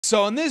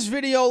So in this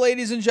video,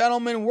 ladies and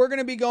gentlemen, we're going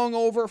to be going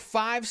over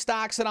 5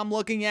 stocks that I'm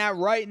looking at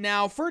right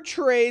now for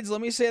trades. Let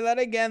me say that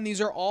again.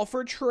 These are all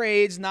for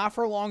trades, not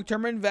for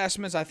long-term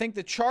investments. I think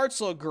the charts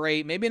look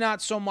great. Maybe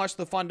not so much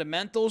the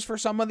fundamentals for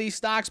some of these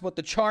stocks, but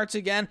the charts,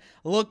 again,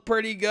 look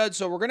pretty good.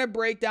 So we're going to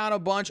break down a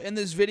bunch in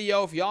this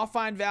video. If y'all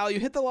find value,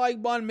 hit the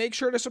like button, make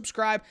sure to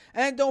subscribe,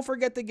 and don't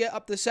forget to get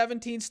up to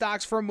 17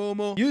 stocks for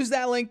Moomoo. Use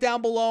that link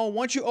down below.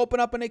 Once you open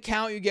up an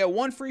account, you get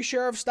 1 free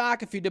share of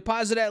stock. If you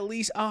deposit at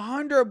least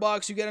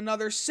 $100, you get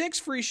another 6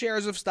 free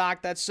shares of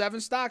stock. That's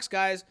 7 stocks,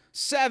 guys.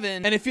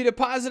 7. And if you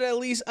deposit at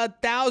least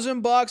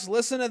 $1,000,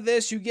 listen to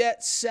this, you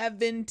get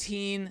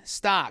 17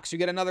 stocks. You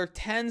get another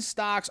 10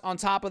 stocks on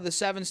top of the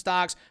 7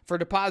 stocks for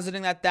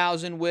depositing that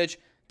 1,000, which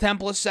 10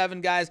 plus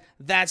 7, guys,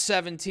 that's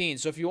 17.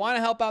 So if you want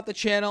to help out the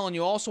channel and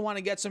you also want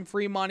to get some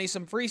free money,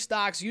 some free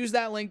stocks, use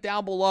that link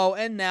down below.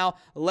 And now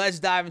let's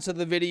dive into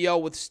the video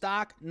with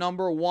stock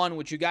number 1,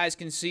 which you guys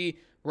can see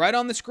right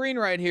on the screen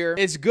right here.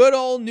 It's good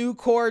old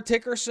Nucor,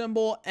 ticker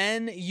symbol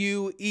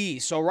NUE.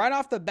 So right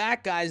off the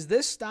bat, guys,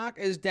 this stock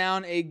is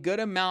down a good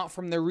amount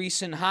from the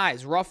recent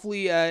highs.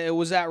 Roughly, it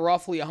was at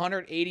roughly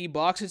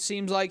 $180, it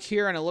seems like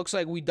here, and it looks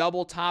like we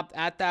double topped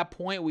at that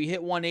point. We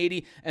hit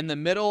 180 in the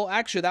middle.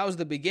 Actually, that was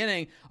the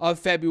beginning of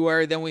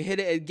February. Then we hit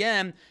it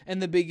again in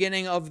the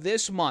beginning of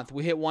this month.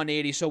 We hit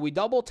 180. So we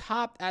double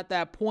topped at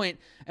that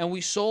point, and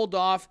we sold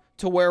off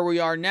to where we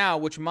are now,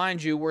 which,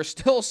 mind you, we're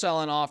still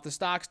selling off. The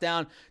stock's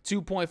down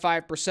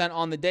 2.5%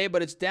 on the day,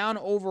 but it's down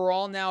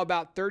overall now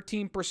about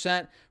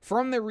 13%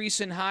 from the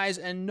recent highs.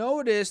 And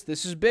notice,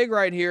 this is big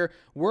right here,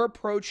 we're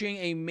approaching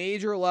a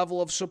major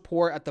level of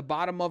support at the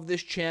bottom of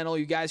this channel.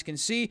 You guys can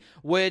see,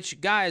 which,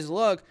 guys,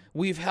 look,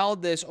 we've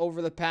held this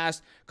over the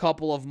past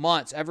couple of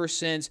months, ever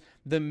since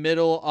the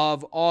middle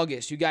of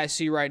August. You guys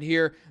see right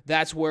here,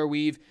 that's where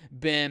we've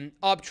been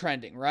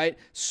uptrending, right?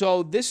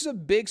 So this is a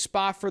big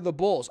spot for the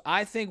bulls.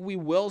 I think we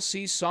will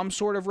see some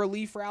sort of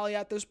relief rally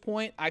at this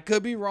point. I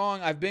could be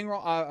wrong. I've been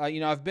wrong.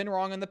 I've been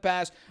wrong in the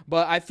past,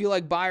 but I feel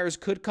like buyers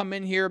could come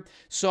in here.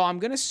 So I'm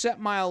gonna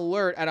set my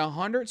alert at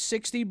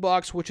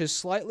 $160, which is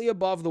slightly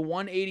above the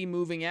 180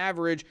 moving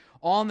average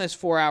on this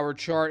 4-hour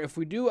chart. If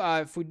we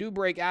do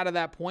break out of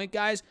that point,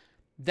 guys,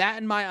 that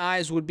in my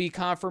eyes would be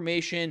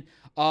confirmation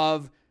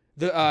of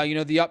the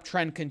the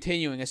uptrend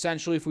continuing.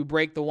 Essentially, if we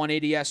break the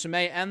 180 SMA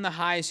and the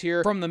highs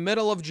here from the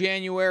middle of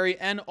January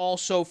and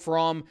also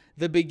from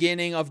the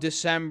beginning of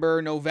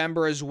December,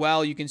 November as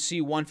well, you can see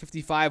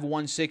 155,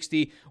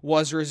 160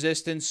 was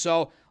resistance.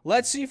 So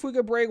let's see if we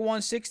could break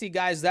 160,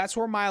 guys. That's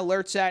where my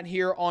alert's at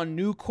here on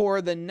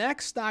Nucor. The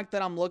next stock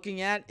that I'm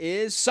looking at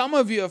is, some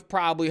of you have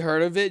probably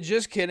heard of it.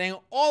 Just kidding.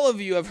 All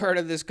of you have heard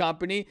of this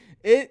company.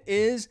 It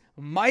is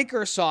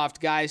Microsoft,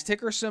 guys.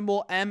 Ticker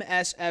symbol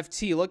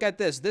MSFT. Look at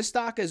this. This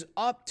stock is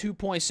up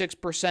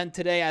 2.6%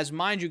 today. As,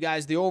 mind you,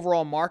 guys, the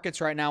overall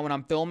markets right now when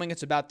I'm filming,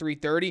 it's about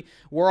 330.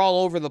 We're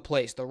all over the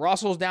place. The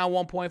Russell's down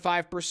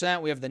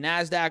 1.5%. We have the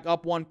NASDAQ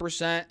up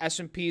 1%.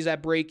 S&P's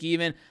at break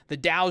even. The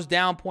Dow's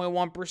down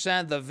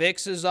 0.1%. The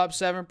VIX is up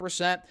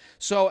 7%.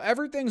 So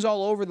everything's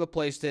all over the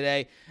place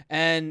today.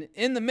 And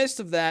in the midst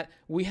of that,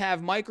 we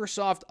have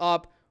Microsoft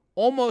up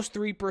almost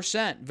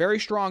 3%. Very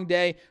strong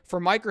day for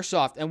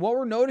Microsoft. And what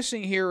we're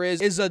noticing here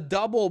is a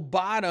double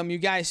bottom. You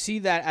guys see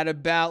that at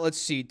about,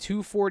 let's see,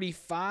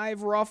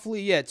 245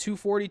 roughly. Yeah,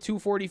 240,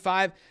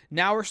 245.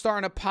 Now we're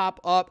starting to pop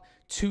up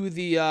to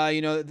the,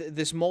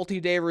 this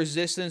multi-day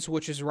resistance,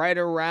 which is right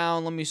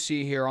around, let me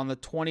see here, on the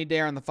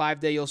 20-day or on the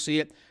 5-day, you'll see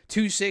it.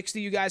 260,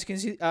 you guys can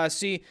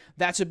see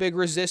that's a big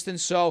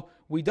resistance. So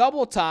we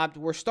double topped.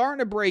 We're starting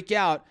to break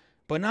out,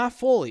 but not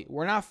fully.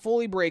 We're not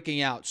fully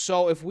breaking out.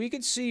 So if we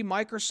could see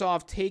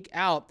Microsoft take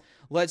out,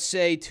 let's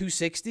say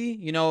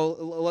 260,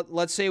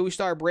 let's say we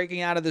start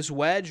breaking out of this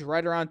wedge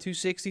right around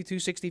 260,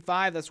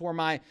 265. That's where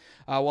my,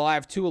 I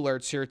have 2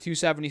 alerts here,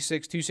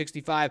 276,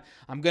 265.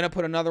 I'm going to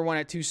put another one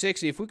at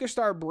 260. If we could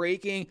start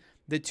breaking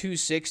the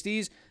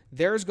 260s,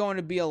 there's going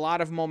to be a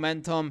lot of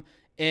momentum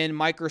in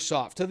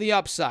Microsoft to the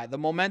upside. The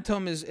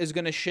momentum is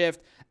going to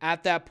shift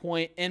at that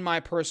point, in my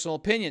personal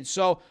opinion.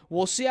 So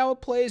we'll see how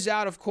it plays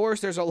out. Of course,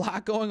 there's a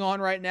lot going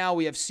on right now.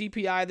 We have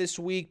CPI this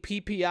week,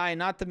 PPI,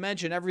 not to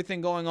mention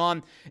everything going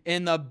on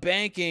in the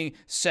banking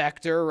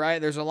sector, right?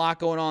 There's a lot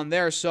going on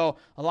there. So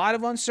a lot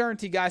of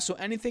uncertainty, guys. So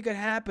anything could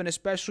happen,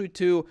 especially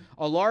to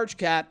a large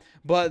cap.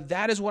 But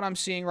that is what I'm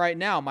seeing right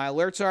now. My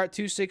alerts are at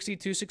 260,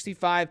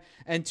 265,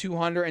 and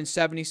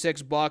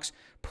 $276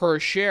 per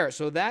share.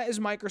 So that is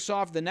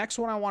Microsoft. The next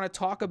one I want to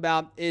talk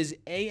about is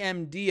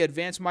AMD,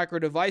 Advanced Micro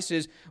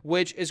Devices,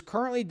 which is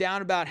currently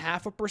down about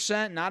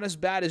 0.5%. Not as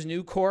bad as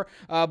Nucor,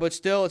 but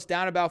still it's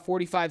down about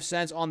 45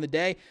 cents on the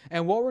day.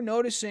 And what we're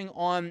noticing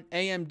on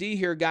AMD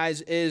here,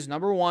 guys, is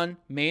number one,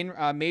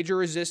 major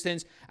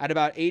resistance at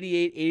about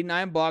 88,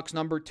 89 bucks.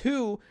 Number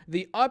two,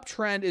 the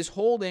uptrend is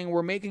holding.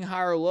 We're making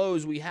higher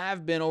lows. We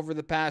have been over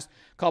the past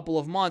couple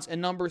of months. And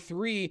number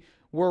three,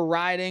 we're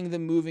riding the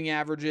moving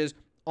averages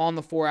on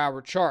the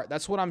 4-hour chart.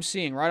 That's what I'm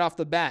seeing right off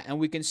the bat. And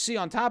we can see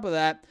on top of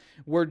that,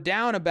 we're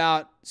down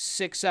about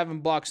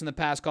 $6-7 in the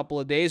past couple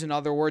of days. In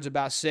other words,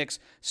 about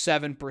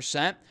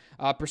 6-7%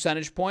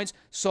 percentage points.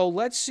 So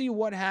let's see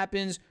what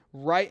happens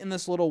right in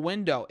this little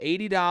window.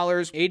 $80,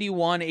 $81,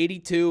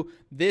 $82.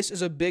 This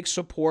is a big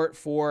support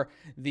for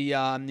the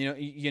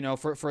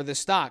for the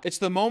stock. It's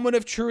the moment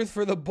of truth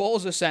for the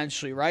bulls,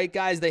 essentially, right,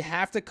 guys? They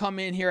have to come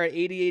in here at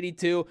 80,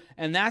 82,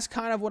 and that's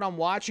kind of what I'm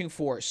watching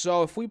for.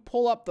 So if we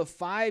pull up the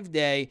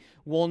 5-day,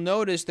 we'll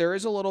notice there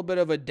is a little bit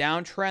of a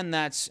downtrend.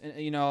 That's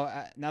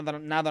now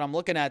that I'm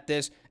looking at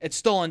this, it's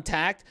still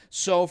intact.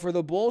 So for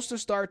the bulls to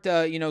start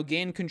to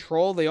gain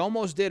control, they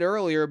almost did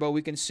earlier, but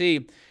we can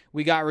see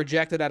we got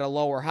rejected at a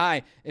lower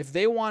high. If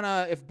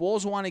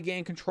bulls want to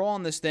gain control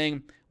on this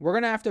thing, we're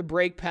going to have to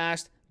break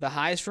past the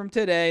highs from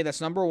today.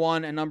 That's number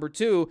one. And number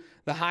two,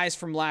 the highs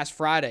from last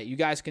Friday. You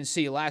guys can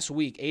see last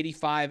week,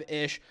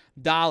 $85-ish.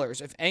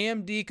 If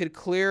AMD could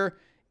clear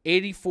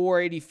 84,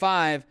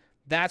 85,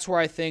 that's where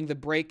I think the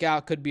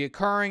breakout could be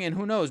occurring. And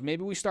who knows,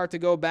 maybe we start to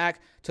go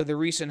back to the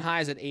recent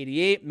highs at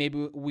 88.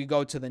 Maybe we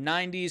go to the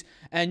 90s.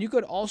 And you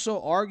could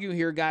also argue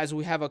here, guys,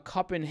 we have a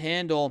cup and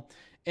handle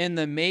in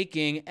the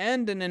making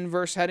and an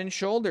inverse head and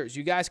shoulders.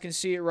 You guys can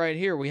see it right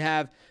here. We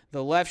have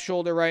the left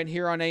shoulder right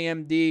here on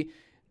AMD.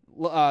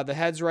 The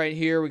head's right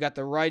here. We got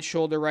the right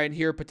shoulder right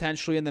here,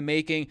 potentially in the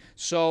making.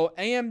 So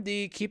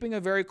AMD keeping a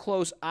very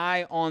close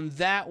eye on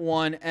that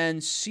one. And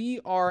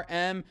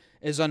CRM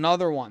is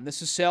another one.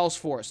 This is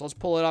Salesforce. Let's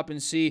pull it up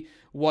and see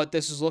what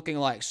this is looking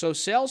like. So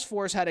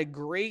Salesforce had a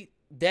great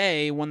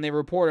day when they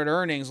reported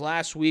earnings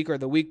last week or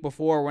the week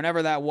before,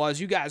 whenever that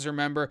was. You guys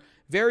remember.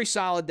 Very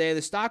solid day.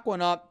 The stock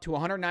went up to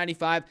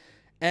 195,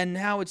 and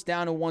now it's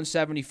down to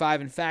 175.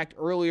 In fact,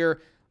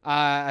 earlier,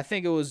 I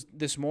think it was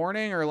this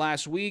morning or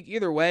last week.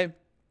 Either way,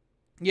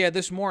 yeah,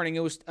 this morning it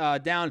was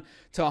down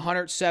to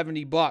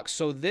 $170.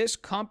 So this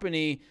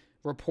company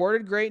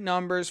reported great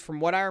numbers. From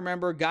what I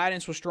remember,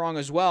 guidance was strong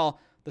as well.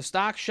 The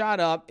stock shot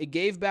up. It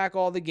gave back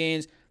all the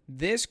gains.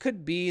 This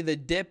could be the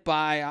dip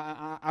buy.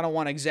 I don't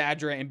want to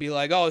exaggerate and be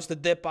like, oh, it's the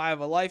dip buy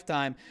of a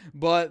lifetime.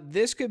 But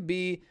this could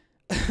be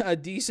a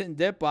decent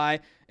dip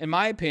buy, in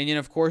my opinion.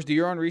 Of course, do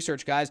your own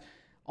research, guys,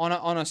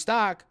 on a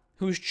stock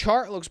whose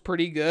chart looks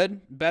pretty good,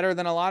 better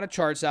than a lot of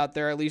charts out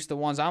there, at least the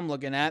ones I'm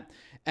looking at,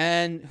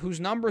 and whose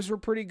numbers were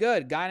pretty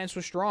good. Guidance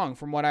was strong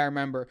from what I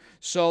remember.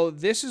 So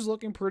this is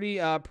looking pretty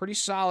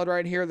solid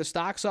right here. The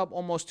stock's up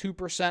almost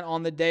 2%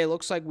 on the day. It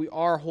looks like we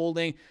are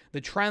holding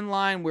the trend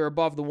line. We're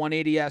above the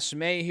 180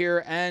 SMA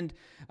here, and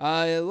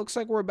it looks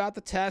like we're about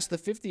to test the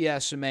 50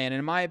 SMA. And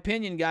in my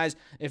opinion, guys,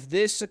 if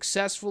this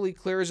successfully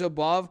clears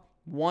above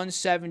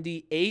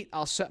 178,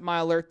 I'll set my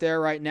alert there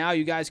right now.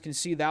 You guys can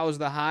see that was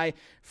the high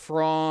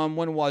from,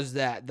 when was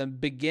that? The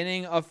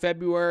beginning of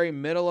February,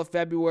 middle of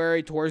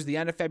February, towards the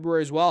end of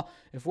February as well.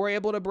 If we're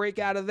able to break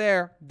out of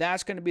there,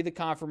 that's going to be the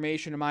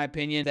confirmation, in my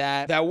opinion,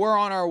 that we're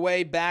on our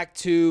way back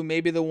to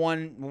maybe the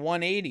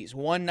 180s,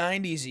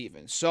 190s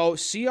even. So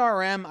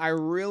CRM, I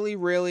really,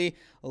 really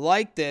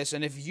like this.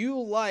 And if you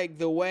like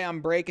the way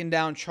I'm breaking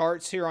down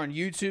charts here on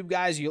YouTube,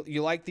 guys,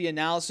 you like the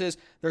analysis,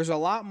 there's a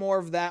lot more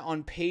of that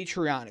on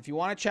Patreon. If you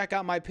want to check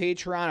out my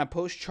Patreon, I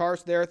post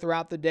charts there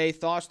throughout the day,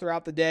 thoughts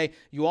throughout the day.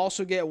 You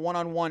also get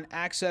one-on-one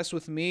access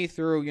with me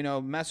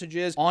through,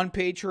 messages on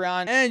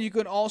Patreon. And you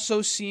can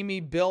also see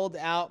me build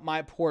out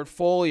my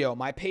portfolio,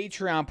 my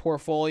Patreon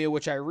portfolio,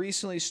 which I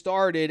recently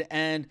started.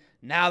 And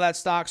now that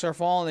stocks are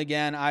falling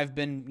again, I've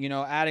been,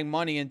 adding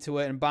money into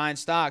it and buying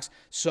stocks.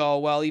 So,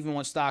 well, even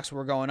when stocks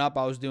were going up,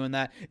 I was doing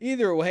that.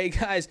 Either way,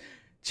 guys,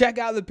 check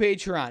out the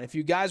Patreon. If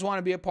you guys want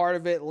to be a part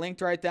of it,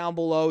 linked right down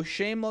below.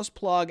 Shameless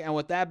plug. And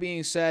with that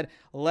being said,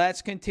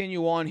 let's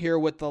continue on here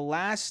with the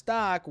last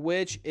stock,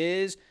 which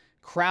is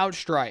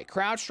CrowdStrike.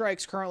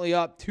 CrowdStrike's currently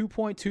up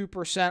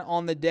 2.2%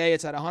 on the day.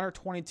 It's at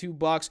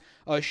 $122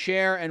 a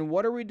share. And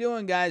what are we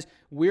doing, guys?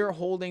 We're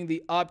holding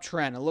the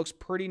uptrend. It looks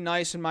pretty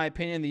nice, in my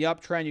opinion, the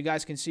uptrend. You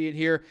guys can see it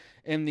here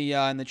in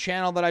the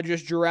channel that I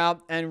just drew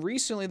out. And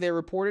recently they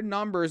reported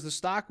numbers. The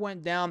stock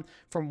went down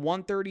from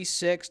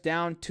 136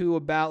 down to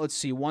about,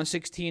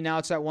 116. Now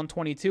it's at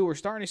 122. We're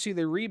starting to see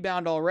the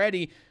rebound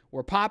already.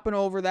 We're popping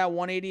over that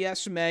 180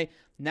 SMA.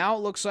 Now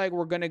it looks like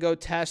we're going to go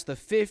test the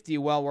 50.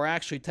 Well, we're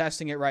actually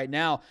testing it right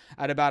now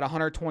at about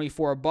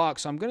 $124.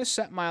 So I'm going to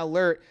set my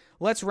alert.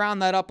 Let's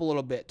round that up a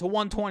little bit to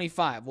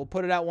 125. We'll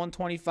put it at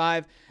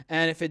 125.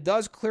 And if it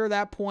does clear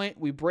that point,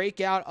 we break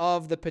out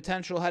of the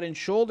potential head and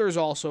shoulders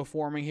also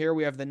forming here.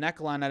 We have the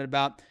neckline at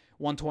about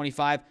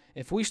 125.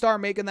 If we start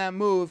making that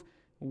move,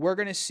 we're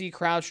going to see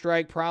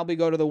CrowdStrike probably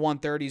go to the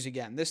 130s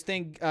again. This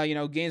thing,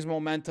 gains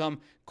momentum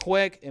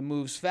quick, it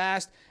moves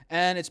fast,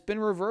 and it's been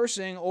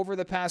reversing over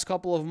the past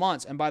couple of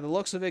months. And by the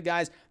looks of it,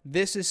 guys,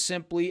 this is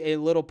simply a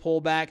little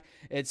pullback.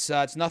 It's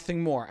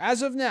nothing more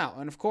as of now.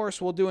 And of course,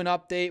 we'll do an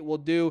update. We'll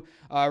do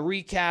a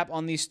recap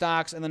on these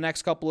stocks in the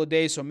next couple of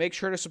days. So make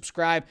sure to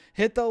subscribe,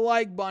 hit the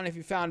like button if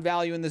you found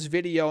value in this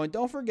video, and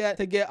don't forget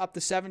to get up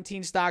to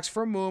 17 stocks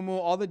from Moomoo.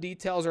 All the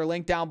details are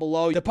linked down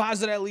below.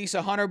 Deposit at least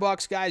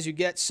 $100, guys, you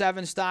get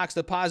 7 stocks.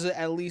 Deposit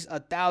at least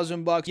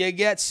 $1,000, you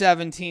get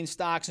 17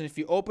 stocks. And if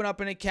you open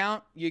up an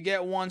account, you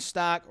get 1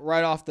 stock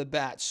right off the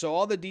bat. So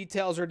all the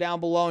details are down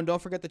below, and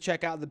don't forget to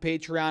check out the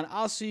Patreon.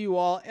 I'll see you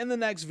all in the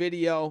next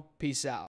video. Peace out.